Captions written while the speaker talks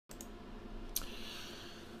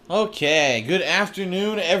Okay, good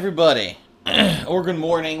afternoon, everybody. Or good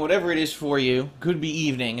morning, whatever it is for you. Could be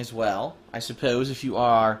evening as well, I suppose, if you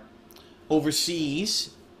are overseas.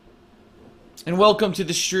 And welcome to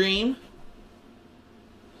the stream.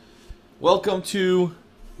 Welcome to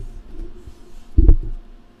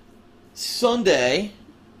Sunday.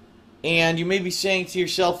 And you may be saying to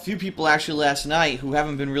yourself, a few people actually last night who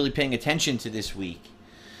haven't been really paying attention to this week,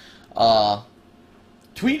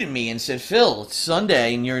 tweeted me and said, Phil, it's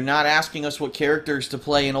Sunday and you're not asking us what characters to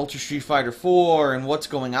play in Ultra Street Fighter 4 and what's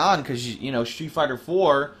going on because, you know, Street Fighter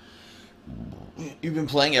 4, you've been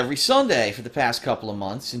playing every Sunday for the past couple of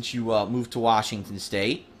months since you moved to Washington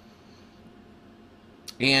State.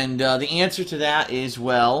 And the answer to that is,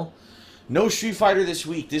 well, no Street Fighter this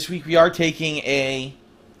week. This week we are taking a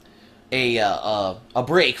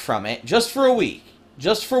break from it just for a week.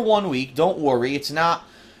 Just for 1 week. Don't worry. It's not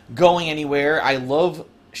going anywhere. I love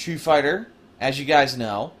Street Fighter, as you guys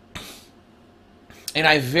know. And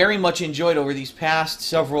I very much enjoyed over these past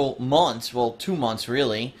several months, well, 2 months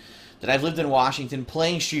really, that I've lived in Washington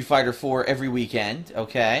playing Street Fighter 4 every weekend,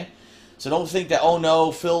 okay? So don't think that, oh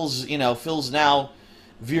no, Phil's now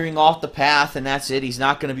veering off the path and that's it. He's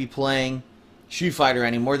not going to be playing Street Fighter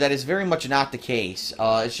anymore. That is very much not the case.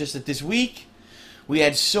 It's just that this week, we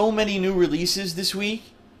had so many new releases this week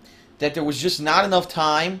that there was just not enough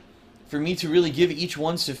time for me to really give each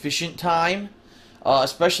one sufficient time,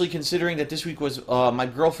 especially considering that this week was my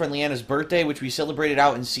girlfriend Leanna's birthday, which we celebrated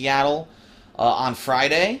out in Seattle on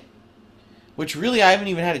Friday, which really I haven't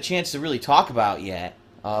even had a chance to really talk about yet.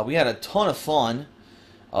 We had a ton of fun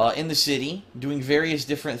in the city, doing various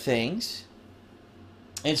different things.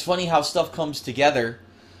 And it's funny how stuff comes together,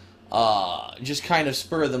 just kind of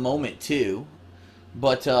spur of the moment too.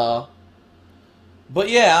 But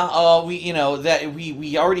yeah,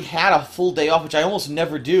 we already had a full day off, which I almost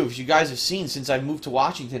never do. As you guys have seen since I moved to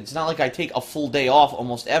Washington, it's not like I take a full day off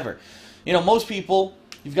almost ever. You know, most people,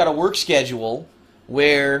 you've got a work schedule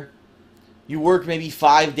where you work maybe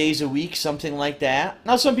 5 days a week, something like that.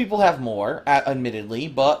 Now, some people have more, admittedly,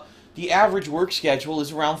 but the average work schedule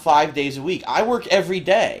is around 5 days a week. I work every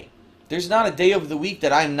day. There's not a day of the week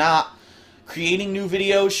that I'm not creating new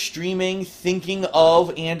videos, streaming, thinking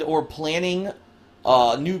of, and or planning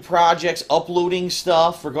new projects, uploading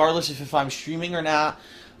stuff, regardless if I'm streaming or not.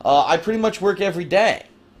 I pretty much work every day,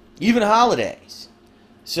 even holidays.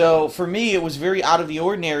 So for me, it was very out of the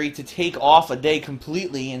ordinary to take off a day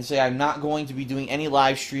completely and say I'm not going to be doing any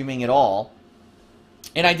live streaming at all.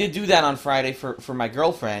 And I did do that on Friday for my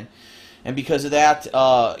girlfriend. And because of that,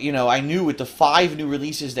 I knew with the 5 new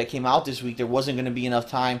releases that came out this week, there wasn't going to be enough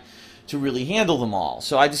time to really handle them all.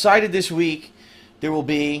 So I decided this week there will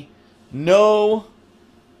be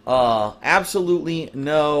absolutely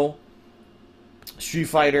no Street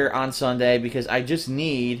Fighter on Sunday because I just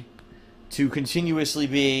need to continuously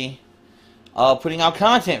be putting out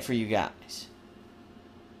content for you guys.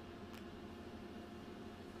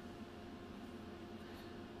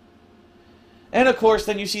 And of course,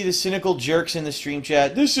 then you see the cynical jerks in the stream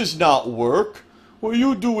chat. This is not work. What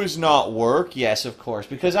you do is not work. Yes, of course,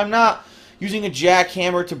 because I'm not using a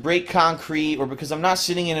jackhammer to break concrete, or because I'm not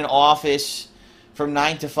sitting in an office from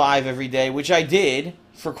 9 to 5 every day, which I did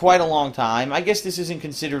for quite a long time. I guess this isn't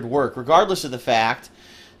considered work, regardless of the fact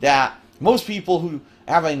that most people who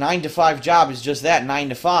have a 9 to 5 job is just that, 9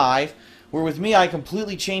 to 5, where with me I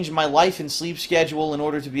completely changed my life and sleep schedule in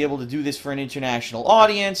order to be able to do this for an international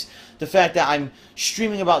audience. The fact that I'm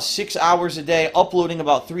streaming about 6 hours a day, uploading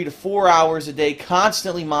about 3 to 4 hours a day,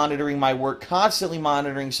 constantly monitoring my work, constantly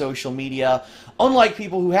monitoring social media. Unlike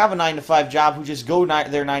people who have a 9 to 5 job who just go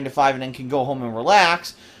their 9 to 5 and then can go home and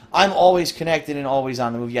relax, I'm always connected and always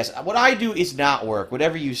on the move. Yes, what I do is not work,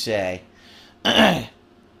 whatever you say.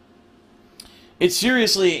 It's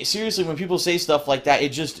seriously, when people say stuff like that,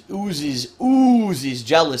 it just oozes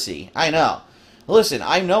jealousy. I know. Listen,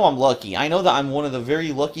 I know I'm lucky. I know that I'm one of the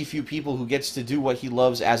very lucky few people who gets to do what he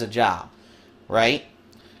loves as a job, right?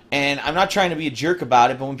 And I'm not trying to be a jerk about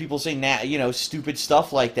it, but when people say, stupid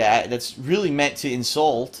stuff like that, that's really meant to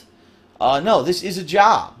insult. No, this is a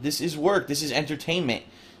job. This is work. This is entertainment.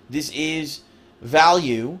 This is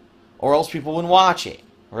value, or else people wouldn't watch it,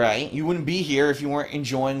 right? You wouldn't be here if you weren't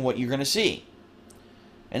enjoying what you're going to see.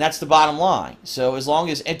 And that's the bottom line. So as long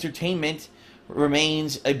as entertainment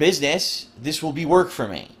remains a business, this will be work for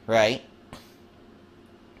me, right?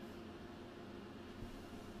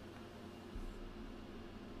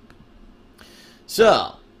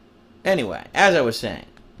 So, anyway, as I was saying,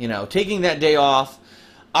 taking that day off,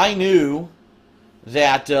 I knew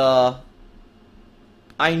that there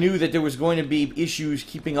was going to be issues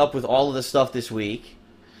keeping up with all of the stuff this week.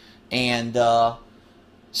 And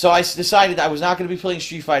So I decided I was not going to be playing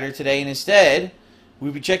Street Fighter today, and instead,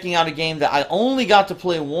 we'll be checking out a game that I only got to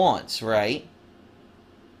play once, right?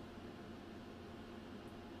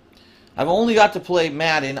 I've only got to play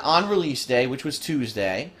Madden on release day, which was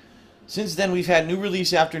Tuesday. Since then, we've had new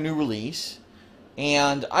release after new release.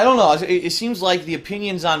 And I don't know, it seems like the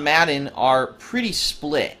opinions on Madden are pretty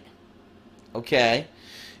split. Okay?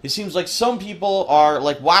 It seems like some people are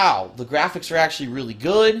like, wow, the graphics are actually really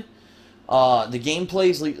good. The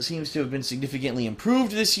gameplay seems to have been significantly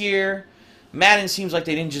improved this year. Madden seems like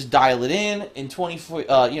they didn't just dial it in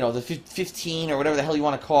the 15 or whatever the hell you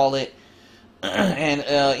want to call it.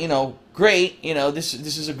 And great, this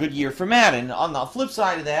is a good year for Madden. On the flip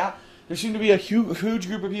side of that, there seemed to be a huge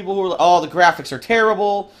group of people who were like, oh, the graphics are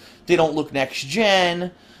terrible. They don't look next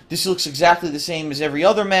gen. This looks exactly the same as every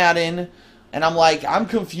other Madden. And I'm like, I'm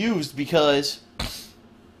confused because,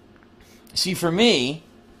 see, for me,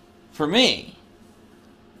 it's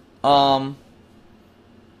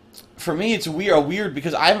weird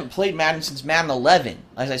because I haven't played Madden since Madden 11.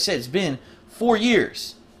 As I said, it's been 4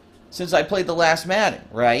 years since I played the last Madden,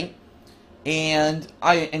 right? And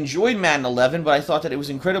I enjoyed Madden 11, but I thought that it was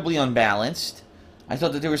incredibly unbalanced. I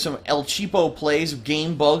thought that there were some El Cheapo plays,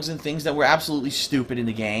 game bugs, and things that were absolutely stupid in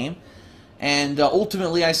the game. And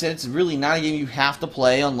ultimately, I said it's really not a game you have to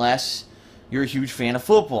play unless you're a huge fan of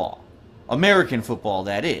football. American football,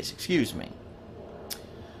 that is. Excuse me.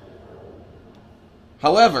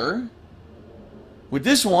 However, with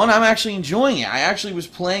this one, I'm actually enjoying it. I actually was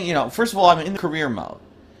playing, first of all, I'm in the career mode.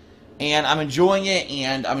 And I'm enjoying it,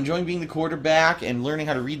 and I'm enjoying being the quarterback and learning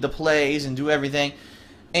how to read the plays and do everything.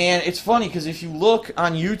 And it's funny, because if you look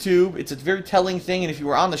on YouTube, it's a very telling thing, and if you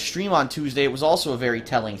were on the stream on Tuesday, it was also a very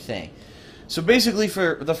telling thing. So basically,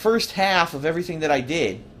 for the first half of everything that I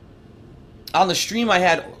did, on the stream I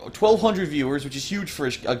had 1,200 viewers, which is huge for a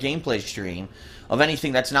gameplay stream of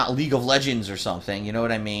anything that's not League of Legends or something, you know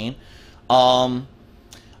what I mean? On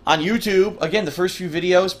YouTube, again, the first few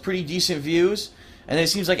videos, pretty decent views. And then it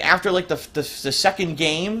seems like after like the second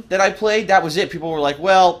game that I played, that was it. People were like,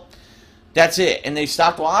 well, that's it. And they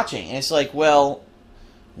stopped watching. And it's like, well,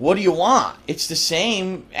 what do you want? It's the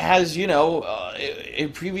same as,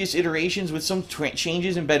 in previous iterations with some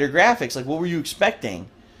changes and better graphics. Like, what were you expecting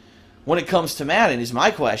when it comes to Madden is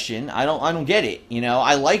my question. I don't get it.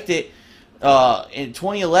 I liked it in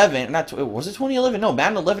 2011. Was it 2011? No,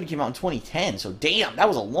 Madden 11 came out in 2010. So, damn, that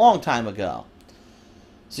was a long time ago.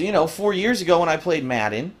 So, 4 years ago when I played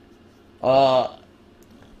Madden, I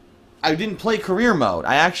didn't play career mode.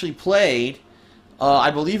 I actually played,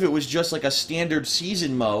 I believe it was just like a standard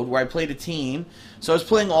season mode where I played a team. So I was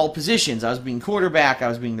playing all positions. I was being quarterback, I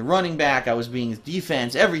was being the running back, I was being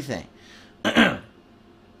defense, everything.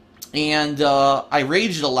 And I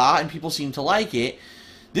raged a lot, and people seemed to like it.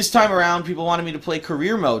 This time around, people wanted me to play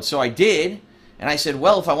career mode, so I did. And I said,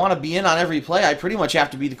 well, if I want to be in on every play, I pretty much have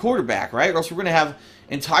to be the quarterback, right? Or else we're going to have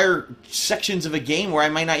entire sections of a game where I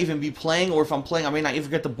might not even be playing, or if I'm playing, I may not even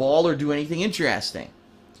get the ball or do anything interesting.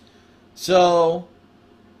 So,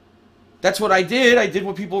 that's what I did. I did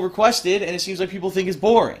what people requested, and it seems like people think it's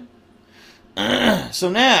boring. So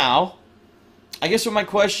now, I guess what my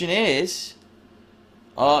question is,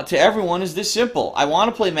 to everyone, is this simple. I want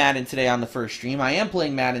to play Madden today on the first stream. I am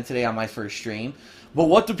playing Madden today on my first stream. But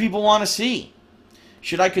what do people want to see?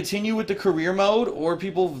 Should I continue with the career mode, or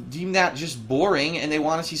people deem that just boring and they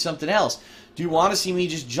want to see something else? Do you want to see me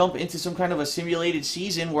just jump into some kind of a simulated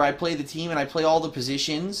season where I play the team and I play all the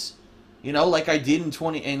positions, like I did in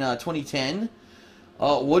 2010?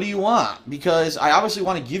 What do you want? Because I obviously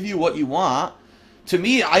want to give you what you want. To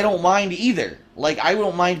me, I don't mind either. Like, I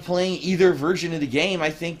don't mind playing either version of the game. I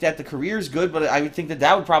think that the career is good, but I would think that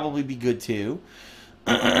that would probably be good too.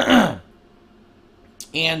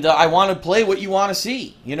 And I want to play what you want to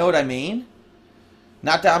see. You know what I mean?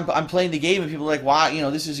 Not that I'm playing the game and people are like, wow,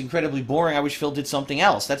 this is incredibly boring. I wish Phil did something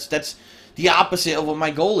else. That's the opposite of what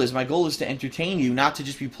my goal is. My goal is to entertain you, not to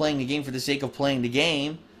just be playing the game for the sake of playing the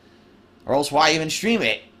game. Or else why even stream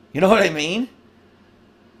it? You know what I mean?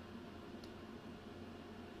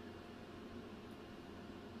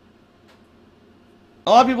 A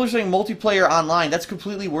lot of people are saying multiplayer online. That's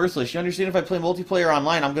completely worthless. You understand, if I play multiplayer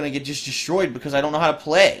online, I'm going to get just destroyed because I don't know how to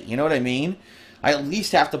play. You know what I mean? I at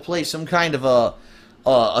least have to play some kind of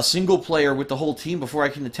a single player with the whole team before I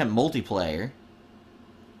can attempt multiplayer.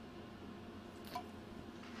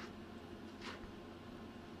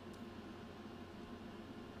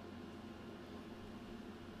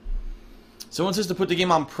 Someone says to put the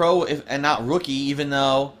game on Pro and not Rookie, even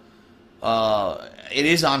though it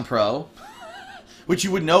is on Pro. Which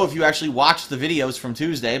you would know if you actually watched the videos from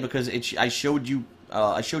Tuesday, because I showed you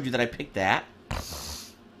that I picked that.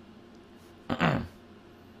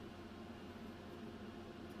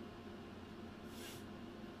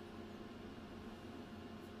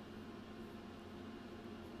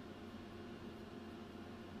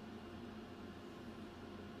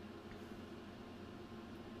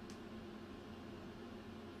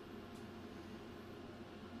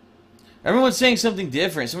 Everyone's saying something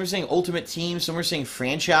different. Some are saying Ultimate Team, some are saying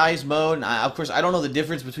Franchise Mode. And of course, I don't know the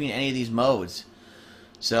difference between any of these modes.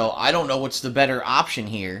 So, I don't know what's the better option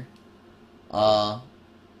here.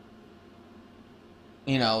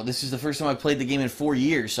 You know, this is the first time I played the game in 4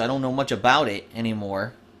 years, so I don't know much about it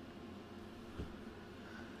anymore.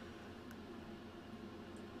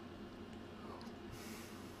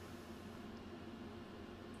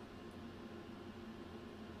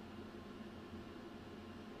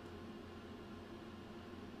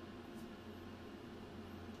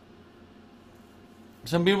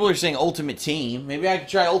 Some people are saying Ultimate Team. Maybe I could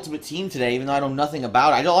try Ultimate Team today, even though I know nothing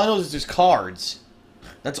about it. All I know is there's cards.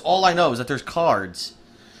 That's all I know, is that there's cards.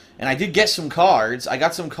 And I did get some cards. I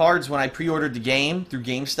got some cards when I pre-ordered the game through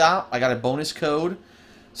GameStop. I got a bonus code.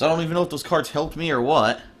 So I don't even know if those cards helped me or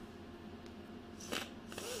what.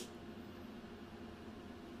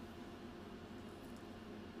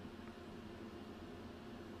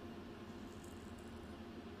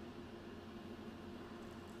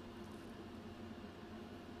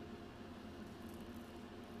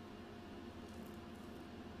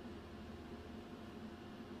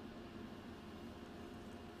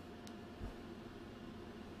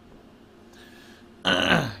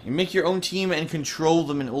 You make your own team and control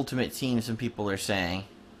them in Ultimate Team, some people are saying.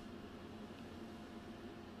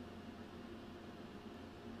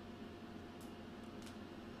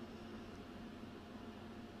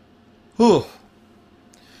 Whew.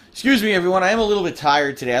 Excuse me, everyone. I am a little bit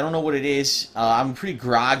tired today. I don't know what it is. I'm pretty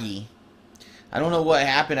groggy. I don't know what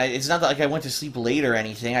happened. It's not like I went to sleep late or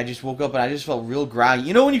anything. I just woke up and I just felt real groggy.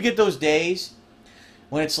 You know when you get those days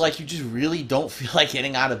when it's like you just really don't feel like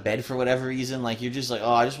getting out of bed for whatever reason? Like you're just like,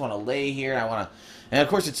 oh, I just want to lay here. I want to... And of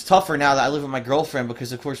course it's tougher now that I live with my girlfriend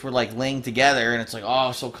because of course we're like laying together and it's like,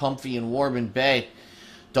 oh, so comfy and warm in bed.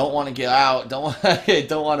 Don't want to get out. Don't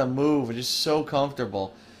want to move. It's just so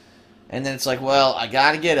comfortable. And then it's like, well, I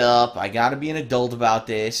got to get up. I got to be an adult about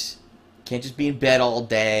this. Can't just be in bed all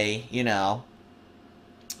day, you know.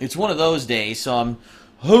 It's one of those days, so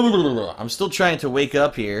I'm still trying to wake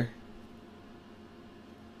up here.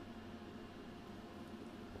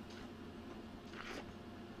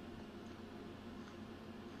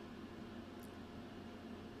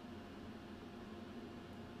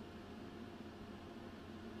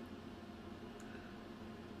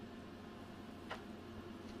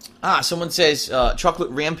 Someone says, Chocolate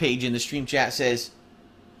Rampage in the stream chat says,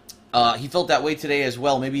 he felt that way today as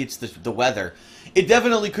well. Maybe it's the weather. It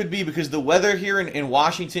definitely could be because the weather here in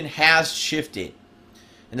Washington has shifted.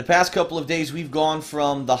 In the past couple of days, we've gone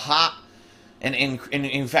from the hot and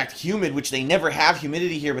in fact humid, which they never have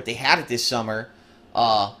humidity here, but they had it this summer.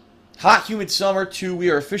 Hot, humid summer to we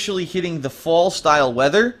are officially hitting the fall-style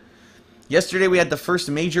weather. Yesterday, we had the first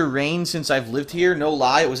major rain since I've lived here. No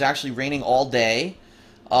lie, it was actually raining all day.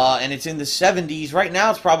 And it's in the 70s. Right now,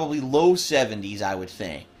 it's probably low 70s, I would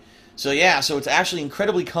think. So, yeah, so it's actually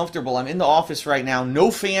incredibly comfortable. I'm in the office right now. No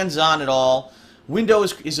fans on at all. Window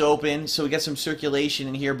is open, so we get some circulation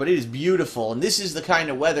in here. But it is beautiful. And this is the kind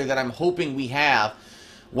of weather that I'm hoping we have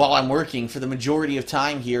while I'm working for the majority of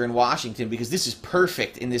time here in Washington. Because this is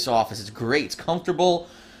perfect in this office. It's great. It's comfortable.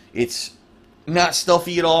 It's not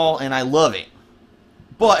stuffy at all. And I love it.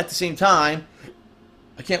 But at the same time,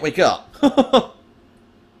 I can't wake up.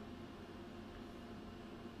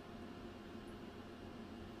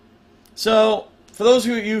 So, for those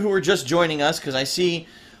of you who are just joining us, because I see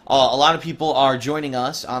a lot of people are joining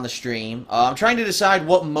us on the stream, I'm trying to decide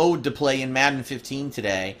what mode to play in Madden 15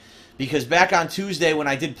 today. Because back on Tuesday when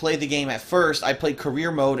I did play the game at first, I played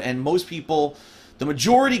career mode, and most people, the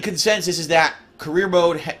majority consensus is that career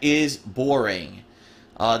mode is boring.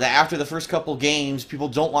 That after the first couple games, people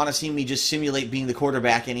don't want to see me just simulate being the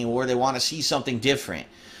quarterback anymore. They want to see something different.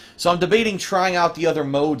 So I'm debating trying out the other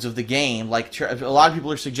modes of the game. Like a lot of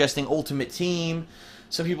people are suggesting Ultimate Team.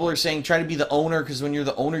 Some people are saying try to be the owner, because when you're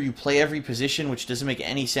the owner, you play every position, which doesn't make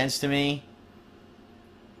any sense to me.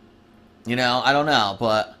 You know, I don't know,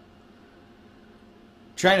 but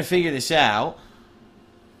trying to figure this out.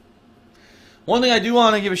 One thing I do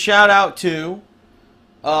want to give a shout out to,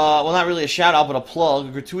 well, not really a shout out, but a plug,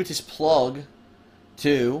 a gratuitous plug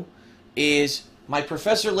to, is my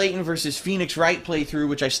Professor Layton versus Phoenix Wright playthrough,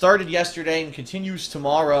 which I started yesterday and continues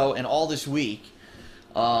tomorrow and all this week.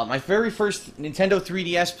 My very first Nintendo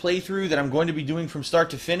 3DS playthrough that I'm going to be doing from start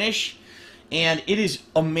to finish, and it is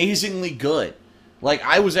amazingly good. Like,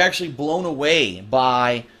 I was actually blown away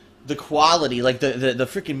by the quality. Like, the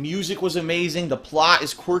freaking music was amazing, the plot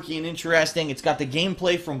is quirky and interesting, it's got the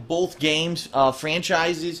gameplay from both games,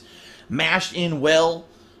 franchises, mashed in well.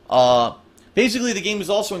 Basically, the game is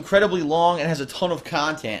also incredibly long and has a ton of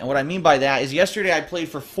content. And what I mean by that is yesterday I played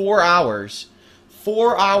for 4 hours.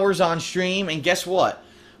 4 hours on stream, and guess what?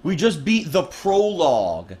 We just beat the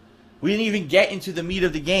prologue. We didn't even get into the meat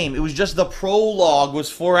of the game. It was just the prologue was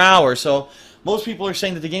 4 hours. So most people are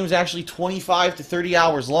saying that the game is actually 25 to 30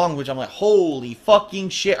 hours long, which I'm like, holy fucking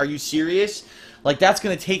shit, are you serious? Like, that's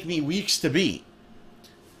going to take me weeks to beat.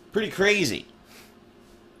 Pretty crazy.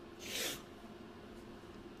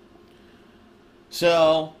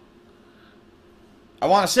 So, I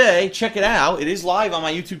want to say, check it out. It is live on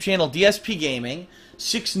my YouTube channel, DSP Gaming.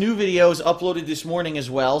 6 new videos uploaded this morning as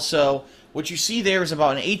well. So, what you see there is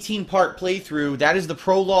about an 18-part playthrough. That is the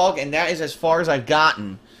prologue, and that is as far as I've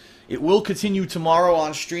gotten. It will continue tomorrow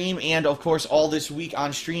on stream, and of course all this week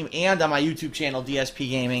on stream and on my YouTube channel, DSP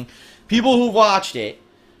Gaming. People who watched it,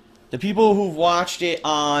 the people who've watched it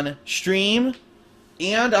on stream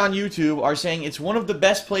and on YouTube are saying it's one of the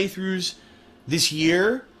best playthroughs this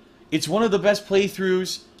year. It's one of the best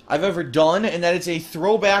playthroughs I've ever done, and that it's a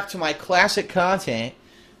throwback to my classic content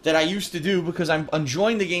that I used to do because I'm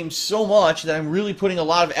enjoying the game so much that I'm really putting a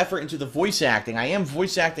lot of effort into the voice acting. I am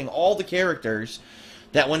voice acting all the characters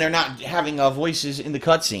that when they're not having voices in the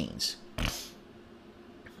cutscenes.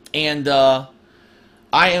 And I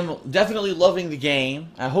am definitely loving the game.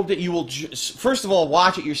 I hope that you will, first of all,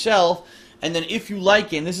 watch it yourself, and then if you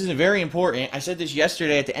like it, and this is very important, I said this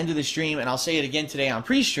yesterday at the end of the stream, and I'll say it again today on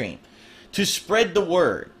pre-stream, to spread the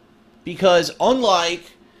word. Because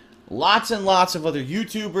unlike lots and lots of other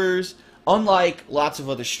YouTubers, unlike lots of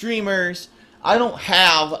other streamers, I don't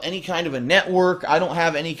have any kind of a network. I don't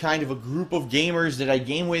have any kind of a group of gamers that I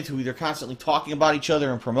game with who they're constantly talking about each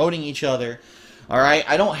other and promoting each other. Alright?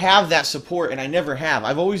 I don't have that support, and I never have.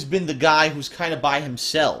 I've always been the guy who's kind of by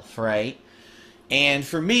himself, right? And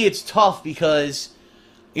for me, it's tough because,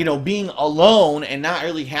 you know, being alone and not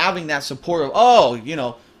really having that support of, oh, you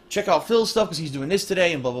know, check out Phil's stuff because he's doing this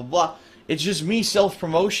today and blah, blah, blah. It's just me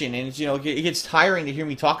self-promotion, and it's, you know, it gets tiring to hear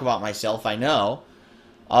me talk about myself, I know.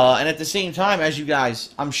 And at the same time, as you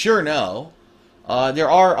guys, I'm sure know, there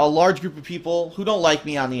are a large group of people who don't like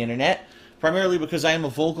me on the internet, primarily because I am a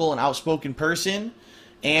vocal and outspoken person,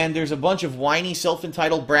 and there's a bunch of whiny,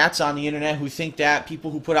 self-entitled brats on the internet who think that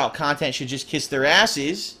people who put out content should just kiss their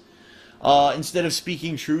asses, instead of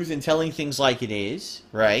speaking truth and telling things like it is,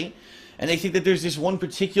 right? And they think that there's this one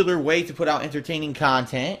particular way to put out entertaining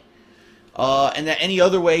content, and that any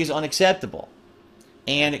other way is unacceptable.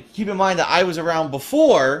 And keep in mind that I was around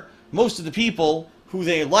before most of the people who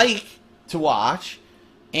they like to watch,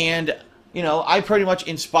 and, you know, I pretty much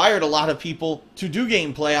inspired a lot of people to do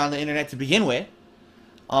gameplay on the internet to begin with.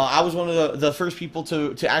 I was one of the first people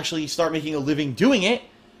to actually start making a living doing it,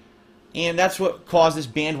 and that's what caused this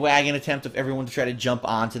bandwagon attempt of everyone to try to jump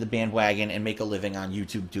onto the bandwagon and make a living on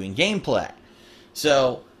YouTube doing gameplay.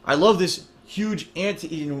 So, I love this huge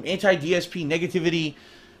anti-DSP negativity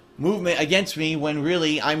movement against me when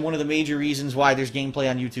really I'm one of the major reasons why there's gameplay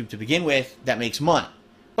on YouTube to begin with that makes money.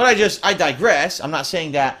 But I digress. I'm not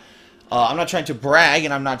saying that, I'm not trying to brag,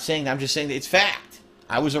 and I'm not saying that, I'm just saying that it's fact.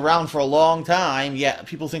 I was around for a long time, yet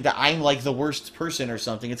people think that I'm like the worst person or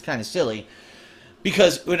something. It's kind of silly.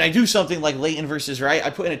 Because when I do something like Leighton versus Right, I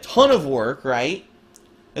put in a ton of work, right?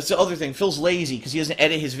 That's the other thing. Phil's lazy because he doesn't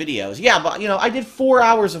edit his videos. Yeah, but, you know, I did 4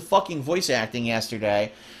 hours of fucking voice acting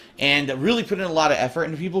yesterday and really put in a lot of effort,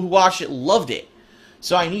 and the people who watched it loved it.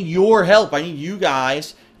 So I need your help. I need you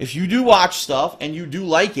guys, if you do watch stuff and you do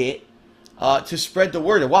like it, to spread the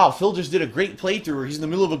word. Wow, Phil just did a great playthrough. He's in the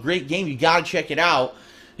middle of a great game. You got to check it out.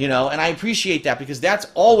 You know, and I appreciate that because that's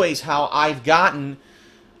always how I've gotten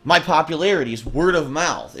my popularity, is word of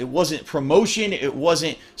mouth. It wasn't promotion. It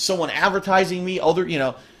wasn't someone advertising me, other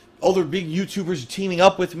big YouTubers teaming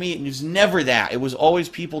up with me. It was never that. It was always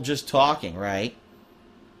people just talking, right?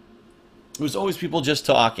 It was always people just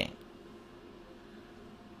talking.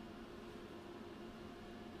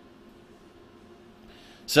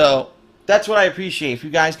 So, that's what I appreciate. If you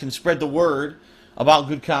guys can spread the word about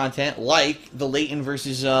good content, like the Leighton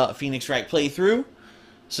versus Phoenix Wright playthrough,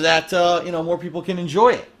 so that, you know, more people can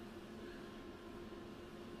enjoy it.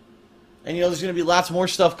 And, you know, there's going to be lots more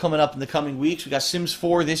stuff coming up in the coming weeks. We got Sims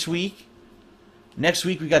 4 this week. Next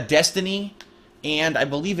week we got Destiny. And I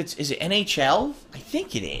believe is it NHL? I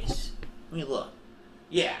think it is. Let me look.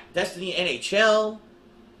 Yeah, Destiny NHL.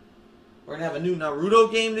 We're going to have a new Naruto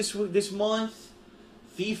game this month.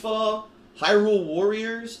 FIFA. Hyrule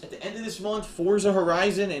Warriors. At the end of this month, Forza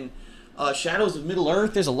Horizon and Shadows of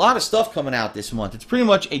Middle-earth. There's a lot of stuff coming out this month. It's pretty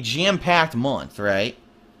much a jam-packed month, right?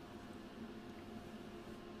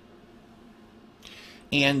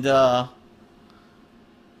 And,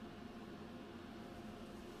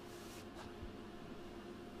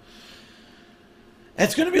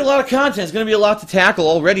 It's going to be a lot of content. It's going to be a lot to tackle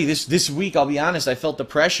already. This week, I'll be honest, I felt the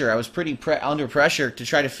pressure. I was pretty under pressure to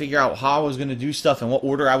try to figure out how I was going to do stuff and what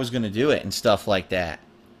order I was going to do it and stuff like that.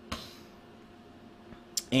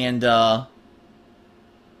 And,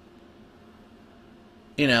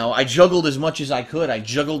 you know, I juggled as much as I could. I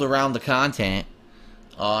juggled around the content.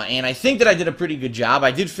 And I think that I did a pretty good job. I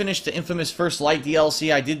did finish the infamous First Light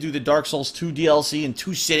DLC. I did do the Dark Souls 2 DLC in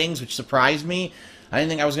 2 sittings, which surprised me. I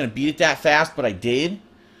didn't think I was going to beat it that fast, but I did. You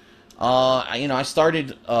know, I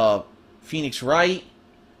started Phoenix Wright.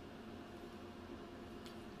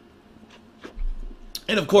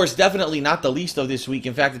 And, of course, definitely not the least of this week.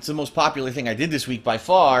 In fact, it's the most popular thing I did this week by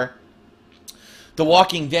far. The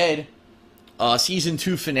Walking Dead Season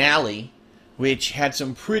 2 finale, which had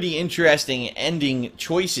some pretty interesting ending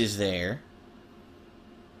choices there.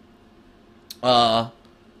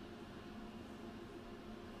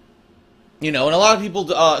 You know, and a lot of people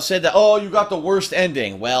said that, oh, you got the worst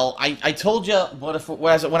ending. Well, I told you,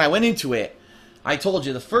 when I went into it, I told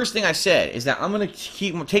you, the first thing I said is that I'm going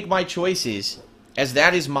to take my choices as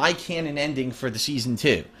that is my canon ending for the Season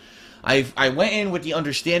 2. I went in with the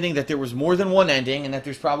understanding that there was more than one ending and that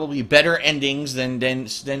there's probably better endings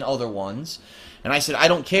than other ones. And I said, I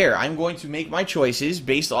don't care. I'm going to make my choices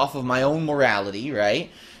based off of my own morality, right?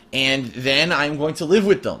 And then I'm going to live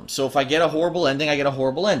with them. So if I get a horrible ending, I get a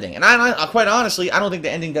horrible ending. And I quite honestly, I don't think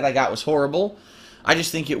the ending that I got was horrible. I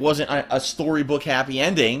just think it wasn't a storybook happy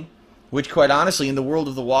ending, which quite honestly, in the world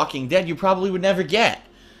of The Walking Dead, you probably would never get.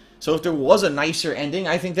 So if there was a nicer ending,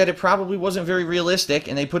 I think that it probably wasn't very realistic,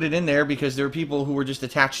 and they put it in there because there were people who were just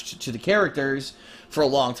attached to the characters for a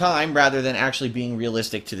long time rather than actually being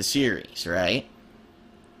realistic to the series, right?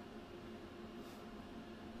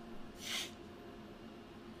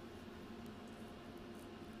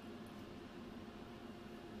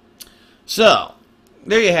 So,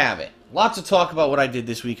 there you have it. Lots of talk about what I did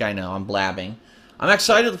this week, I know. I'm blabbing. I'm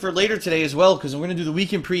excited for later today as well, because I'm going to do the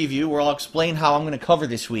weekend preview, where I'll explain how I'm going to cover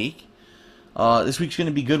this week. This week's going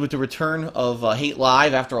to be good with the return of Hate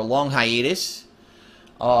Live after a long hiatus.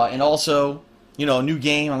 And also, you know, a new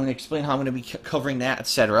game. I'm going to explain how I'm going to be covering that,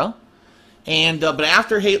 etc. And but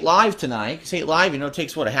after Hate Live tonight, because Hate Live, you know,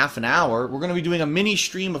 takes, what, a half an hour, we're going to be doing a mini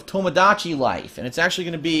stream of Tomodachi Life. And it's actually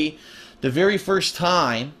going to be the very first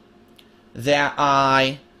time that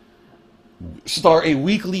I start a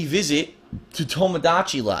weekly visit to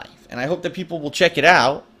Tomodachi Life. And I hope that people will check it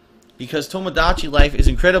out, because Tomodachi Life is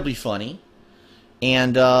incredibly funny.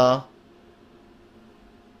 And you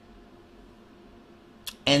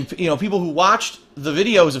know, people who watched the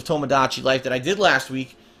videos of Tomodachi Life that I did last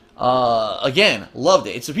week, again, loved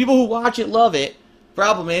it. It's the people who watch it love it.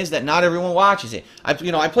 Problem is that not everyone watches it. I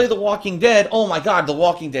play The Walking Dead. Oh my God, The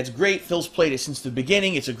Walking Dead's great. Phil's played it since the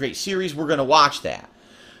beginning. It's a great series. We're going to watch that.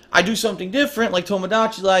 I do something different, like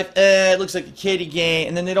Tomodachi Life. It looks like a kiddie game,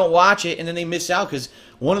 and then they don't watch it, and then they miss out, because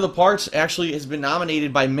one of the parts actually has been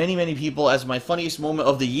nominated by many, many people as my funniest moment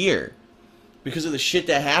of the year, because of the shit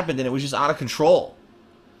that happened, and it was just out of control.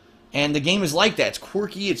 And the game is like that. It's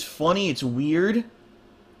quirky, it's funny, it's weird.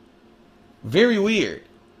 Very weird.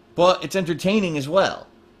 But it's entertaining as well.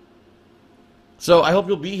 So I hope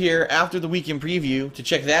you'll be here after the weekend preview to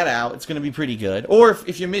check that out. It's going to be pretty good. Or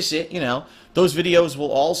if you miss it, you know, those videos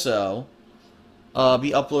will also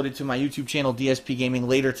be uploaded to my YouTube channel, DSP Gaming,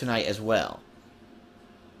 later tonight as well.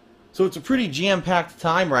 So it's a pretty jam-packed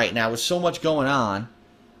time right now with so much going on.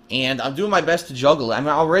 And I'm doing my best to juggle.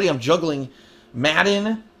 I'm juggling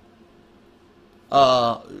Madden,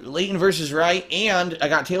 Leighton vs. Wright, and I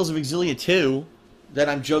got Tales of Exilia 2 that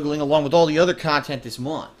I'm juggling along with all the other content this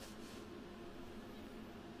month.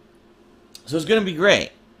 So it's going to be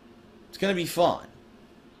great. It's going to be fun.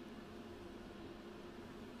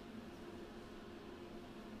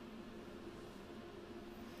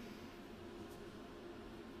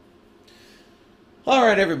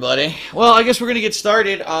 Alright, everybody. Well, I guess we're going to get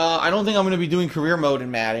started. I don't think I'm going to be doing career mode in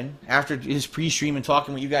Madden. After this pre-stream and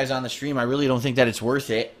talking with you guys on the stream, I really don't think that it's worth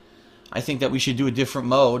it. I think that we should do a different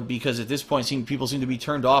mode, because at this point people seem to be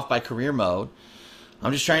turned off by career mode.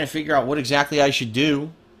 I'm just trying to figure out what exactly I should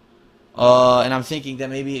do. And I'm thinking that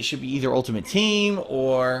maybe it should be either Ultimate Team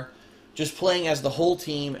or just playing as the whole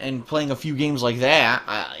team and playing a few games like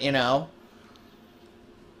that. You know,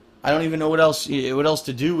 I don't even know what else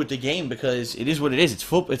to do with the game, because it is what it is.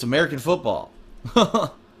 It's American football.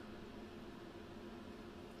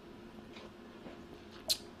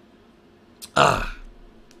 Ah.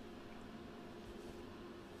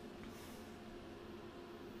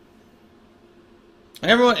 And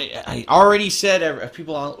everyone, I already said,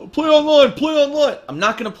 people on, play online, play online. I'm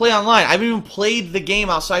not going to play online. I haven't even played the game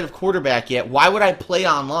outside of quarterback yet. Why would I play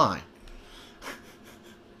online?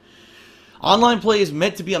 Online play is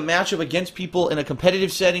meant to be a matchup against people in a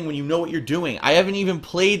competitive setting when you know what you're doing. I haven't even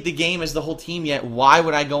played the game as the whole team yet. Why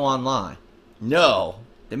would I go online? No.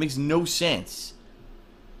 That makes no sense.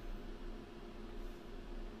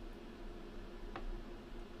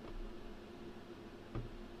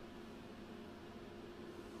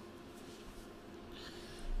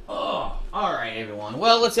 Oh, all right, everyone.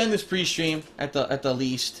 Well, let's end this pre-stream at the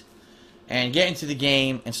least and get into the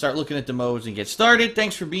game and start looking at the modes and get started.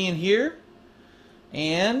 Thanks for being here.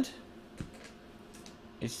 And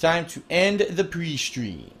it's time to end the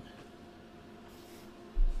pre-stream.